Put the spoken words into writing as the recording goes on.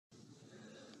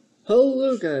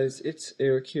Hello guys, it's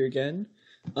Eric here again.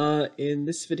 In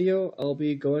this video, I'll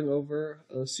be going over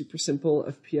a super simple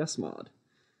FPS mod.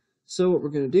 So what we're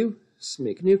going to do is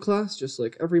make a new class, just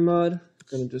like every mod.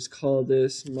 We're going to just call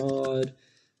this mod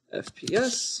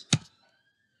FPS.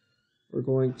 We're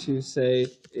going to say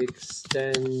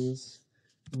extends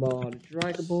mod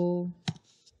draggable.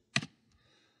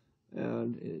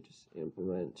 And it just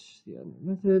implement the other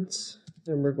methods.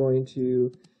 Then we're going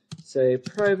to say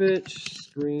private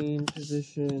screen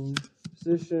position.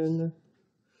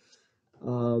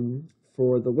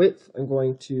 For the width, I'm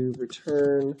going to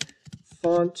return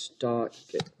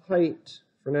font.getHeight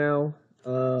for now.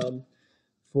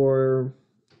 Or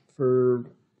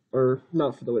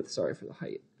not for the width, sorry, for the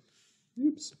height.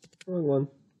 Oops, wrong one.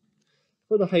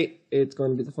 For the height, it's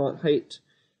going to be the font height.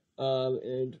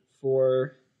 And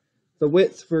for the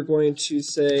width, we're going to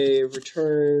say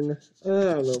return, I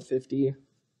don't know, 50.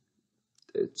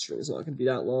 The string is not going to be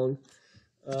that long.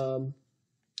 For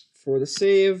the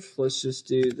save, let's just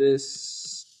do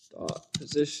this dot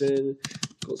position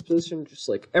equals position, just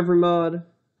like every mod.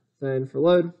 Then for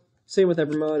load, same with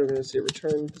every mod, we're going to say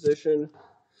return position.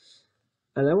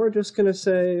 And then we're just going to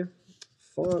say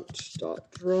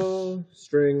font.draw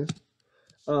string.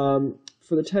 For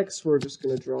the text, we're just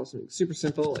going to draw something super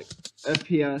simple, like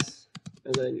FPS,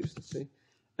 and then use the same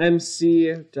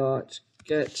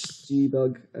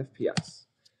mc.getDebugFPS.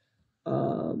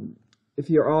 If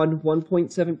you're on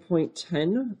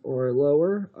 1.7.10 or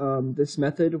lower, this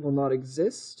method will not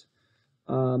exist,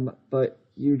 but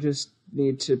you just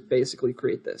need to basically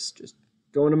create this. Just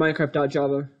go into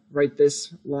Minecraft.java, write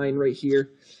this line right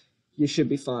here, you should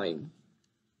be fine.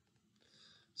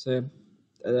 So,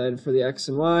 and then for the x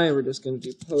and y, we're just going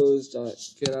to do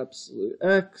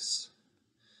pose.getAbsoluteX,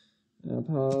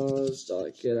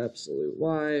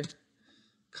 pose.getAbsoluteY.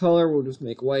 Color, we'll just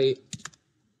make white.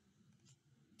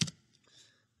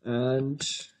 And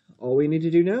all we need to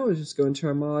do now is just go into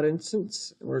our mod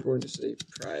instance, and we're going to say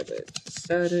private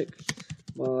static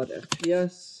mod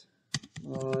FPS.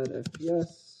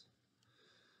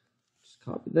 Just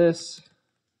copy this.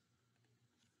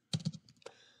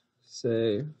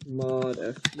 Say mod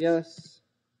FPS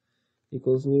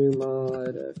equals new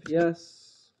mod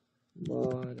FPS.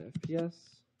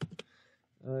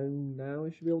 And now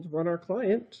we should be able to run our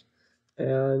client,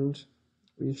 and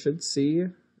we should see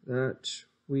that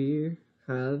we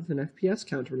have an FPS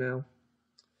counter now.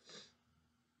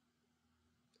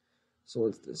 So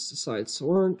once this decides to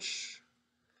launch,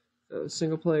 go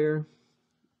single player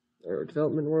or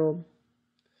development world,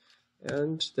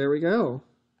 and there we go.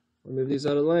 We'll move these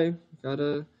out of the way. We've got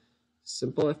a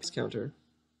simple FPS counter.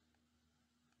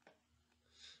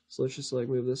 So let's just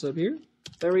move this up here.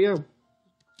 There we go.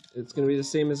 It's going to be the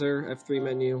same as our F3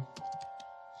 menu.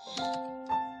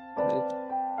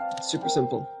 Super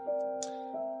simple.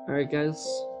 Alright guys,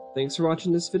 thanks for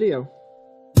watching this video.